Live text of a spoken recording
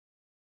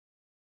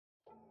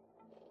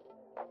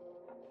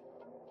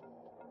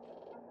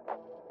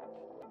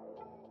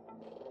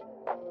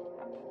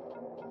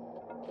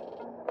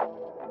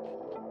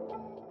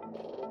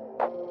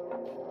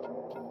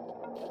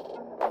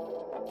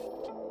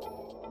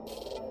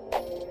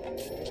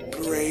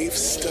Brave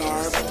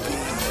Star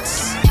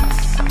Beats.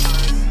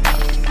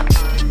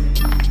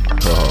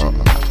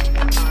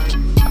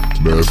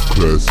 M.A.T.H.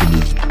 Klass in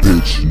this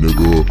bitch,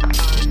 nigga.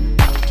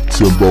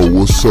 Timbo,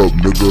 what's up,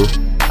 nigga?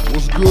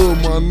 What's good,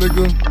 my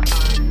nigga?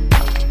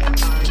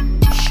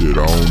 Shit,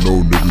 I don't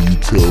know, nigga. You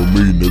tell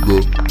me, nigga.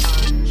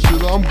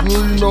 Shit, I'm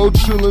good, you know,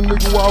 chillin',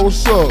 nigga. Why,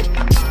 what's up?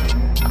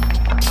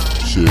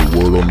 Shit,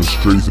 word on the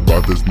streets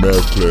about this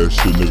M.A.T.H.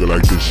 shit, nigga.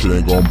 Like this shit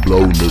ain't gon'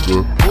 blow,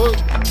 nigga. What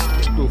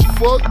the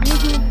fuck,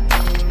 nigga?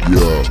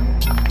 Yeah.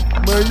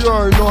 Man, you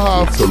already know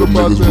how I Tell feel them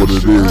about niggas that what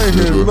it shit. is, I ain't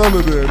nigga. hearing none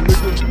of that,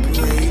 nigga.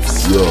 Brave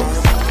Star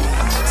Yeah.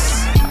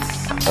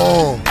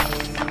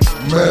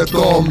 Mad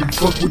on me,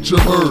 fuck what you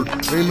heard.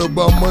 Ain't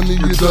about money,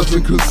 it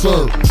doesn't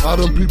concern. I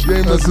done peep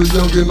game as a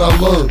youngin', I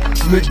learned.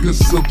 Niggas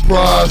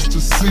surprised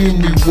to see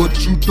me.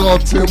 What you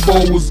thought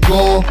Timbo was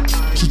gone?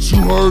 Shit,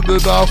 you heard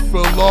that I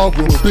fell off?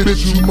 Well,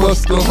 bitch, you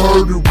musta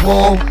heard it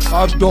wrong.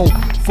 I don't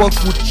fuck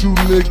with you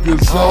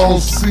niggas. I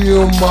don't see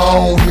him,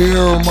 I don't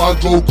hear him. I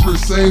go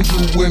Chris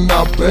Angel when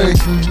I bang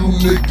you. You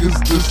niggas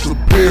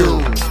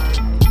disappearing.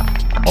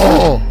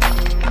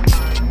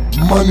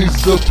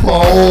 Money's the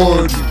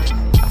priority.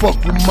 Fuck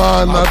with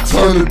mine, I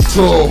turn it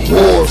to a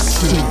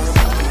horse.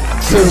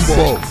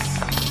 Timbo.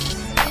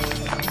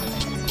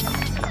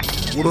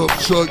 What up,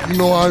 Chuck? You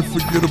know I ain't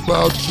forget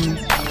about you.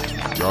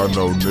 Y'all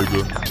know,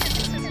 nigga.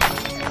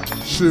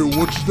 Shit,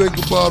 what you think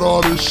about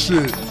all this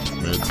shit?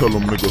 Man, tell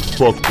them niggas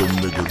fuck them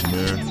niggas,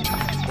 man.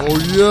 Oh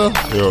yeah?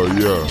 Hell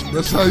yeah.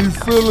 That's how you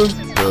feeling?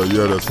 Hell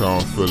yeah, that's how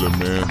I'm feeling,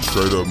 man.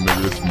 Straight up,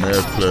 nigga. This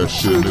M.A.T.H.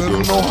 shit, Let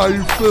them nigga. know how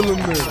you feeling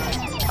then.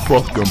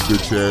 Fuck them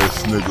bitch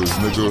ass niggas,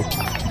 nigga.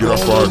 Get off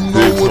Let our them know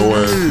dicks, what hoe it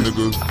ass is.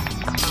 niggas.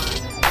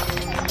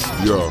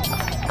 Yeah.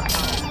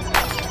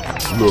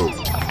 Look.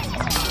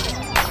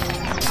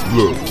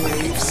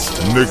 Brave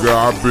Star Nigga,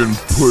 I've been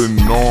putting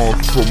on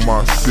for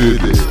my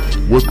city.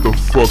 What the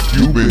fuck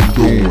you been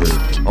doing?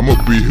 I'ma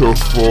be here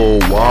for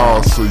a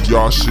while, so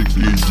y'all should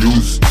get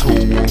used to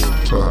him.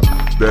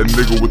 That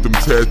nigga with them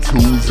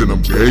tattoos and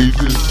them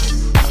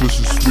gauges.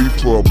 Switching sweet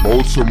for a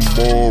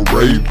Baltimore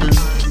Ravens.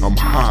 I'm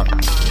hot,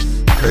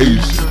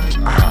 Asian.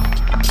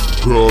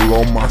 Girl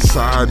on my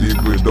side,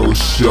 even though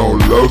she don't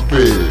love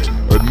it.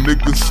 A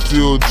nigga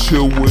still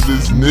chill with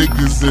his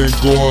niggas and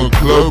going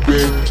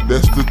clubbing.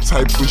 That's the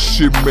type of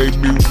shit make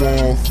me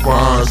wanna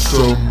find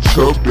some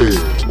chubby.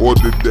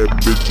 Ordered that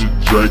bitch a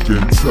drink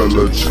and tell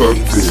her chuck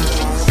it.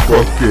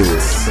 Fuck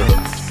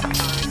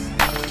it.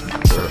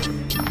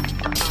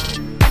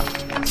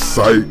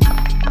 Psych,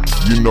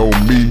 you know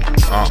me,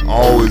 I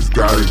always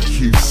gotta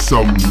keep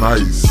something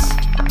nice.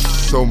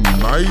 Something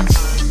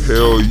nice?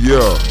 Hell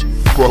yeah.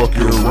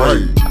 Fucking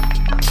right.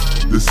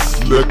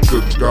 This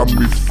liquor got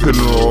me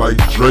feeling like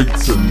Drake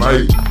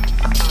tonight.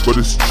 But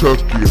it's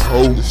Chucky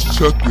ho. It's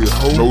Chucky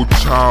ho. No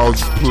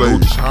child's play. No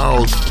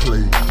child's play.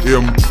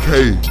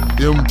 MK.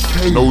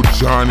 No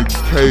Johnny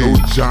K. No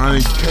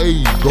Johnny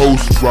K.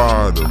 Ghost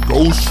Rider.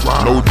 No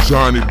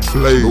Johnny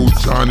Blaze. No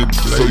Johnny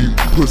Blaze. So you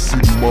pussy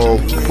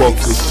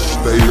motherfuckers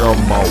stay out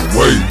my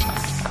way.